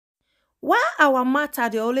Why our matter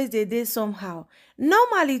dey always dey somehow?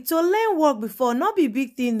 Normally, to learn work before no be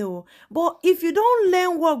big thing o. But if you don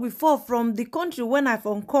learn work before from the country when I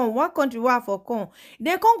from come, one country wey I for come,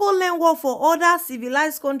 then come go learn work for other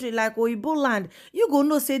civilized country like Oyibo land, you go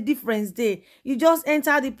know say difference dey. You just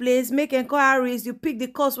enter the place, make enquiries, you pick the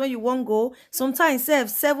course wey you wan go. Sometimes sef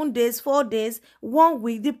 7 days, 4 days, 1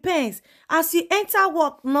 week, depends. As you enter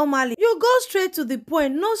work normally, you go straight to the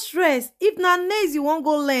point, no stress. If na nails you wan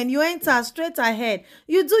go learn, you enter straight ahead,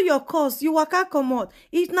 you do your course, you waka comot.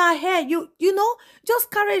 If na hair, you know,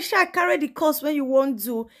 just carry the course wey you wan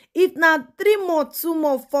do. If na 3 months, 2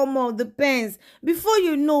 months, 4 months, depends. Before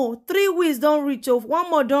you know, 3 weeks don reach o,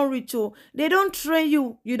 1 month don reach o. They don train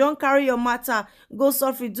you, you don carry your matter go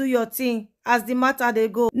suffer, do your thing as the matter dey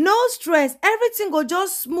go. No stress, everything go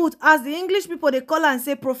just smooth, as the English people dey call am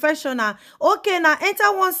say professional. Okay, now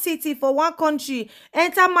enter one city for one country,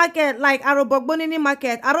 enter market like Arobogbonini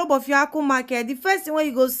market, Arobofiaku market. The first thing wey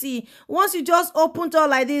you go see, once you just open door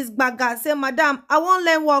like this gbaga, say madam, I wan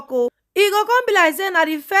learn work o. E go come be like say na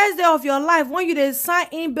the first day of your life when you dey sign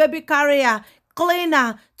in baby carrier,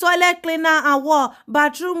 cleaner, toilet cleaner and what,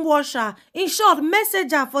 bathroom washer, in short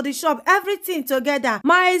messenger for the shop, everything together.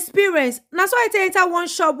 My experience na so I take enter one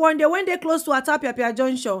shop one day when dey close to Atapiapia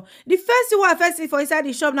junction. The first thing wey I first see for inside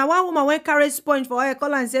the shop na one woman wey carry sponge for hair,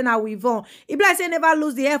 call am say na weave on. E be like say never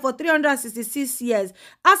lose the hair for 366 years.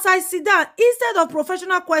 As I sit down, instead of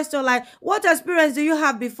professional question like what experience do you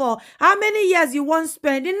have before, how many years you wan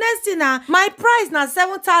spend, the next thing na my price na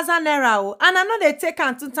 7,000 naira o, and I no dey take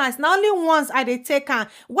am 2 times, na only once I dey take am.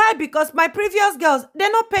 Why? Because my previous girls, they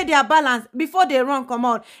no pay their balance before they run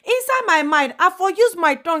comot. Inside my mind, I for use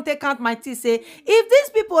my tongue take count my teeth, say if these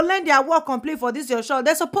people learn their work complete for this your shop,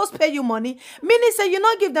 they suppose pay you money. Meaning say you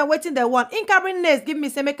not give them wetin they want. In carry nails give me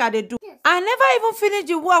say make I dey do. Yes. I never even finish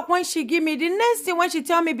the work when she give me. The next thing when she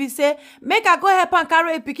tell me be say make I go help and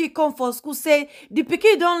carry a pikin come for school. Say the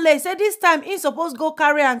pikin don late. Say this time he suppose go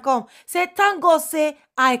carry and come. Say thank God say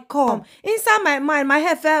I come. Inside my mind, my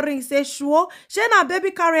head fell ring. Say sure, she na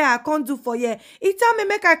baby carrier I can't do for here. He tell me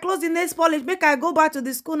make I close the nails polish, make I go back to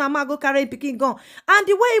the school, now ma go carry pikin gone. And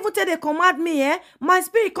the way even tell they command me, my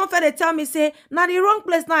spirit comfort they tell me say na the wrong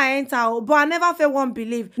place now I enter, but I never feel one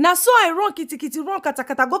believe. Now so I run kitty run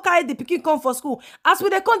kata go carry the pikin come for school. As we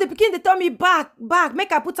they come, the pikin they tell me back,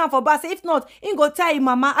 make I put on for back. Say if not, he go tell him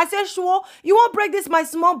mama. I say sure, you won't break this my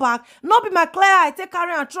small back. Not be my clear I take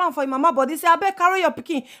carry and try for him mama, but they say I better carry your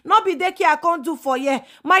pikin. Not be daycare I can't do for you.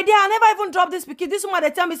 My dear, I never even drop this pikin. This woman they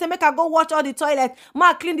tell me say make I go watch all the toilet,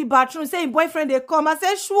 ma clean the bathroom, say him boyfriend they come. I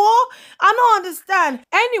say sure, I don't understand.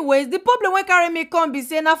 Anyways, the problem when carry me come be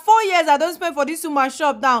say na 4 years I don't spend for this woman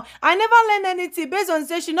shop down. I never learn anything based on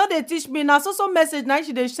say she know they teach me. Now so message now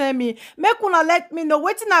she they send me. Make una let me know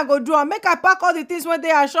wetin I go do and make I pack all the things when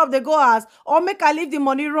they are shop they go ask, or make I leave the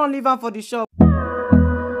money run leave am for the shop.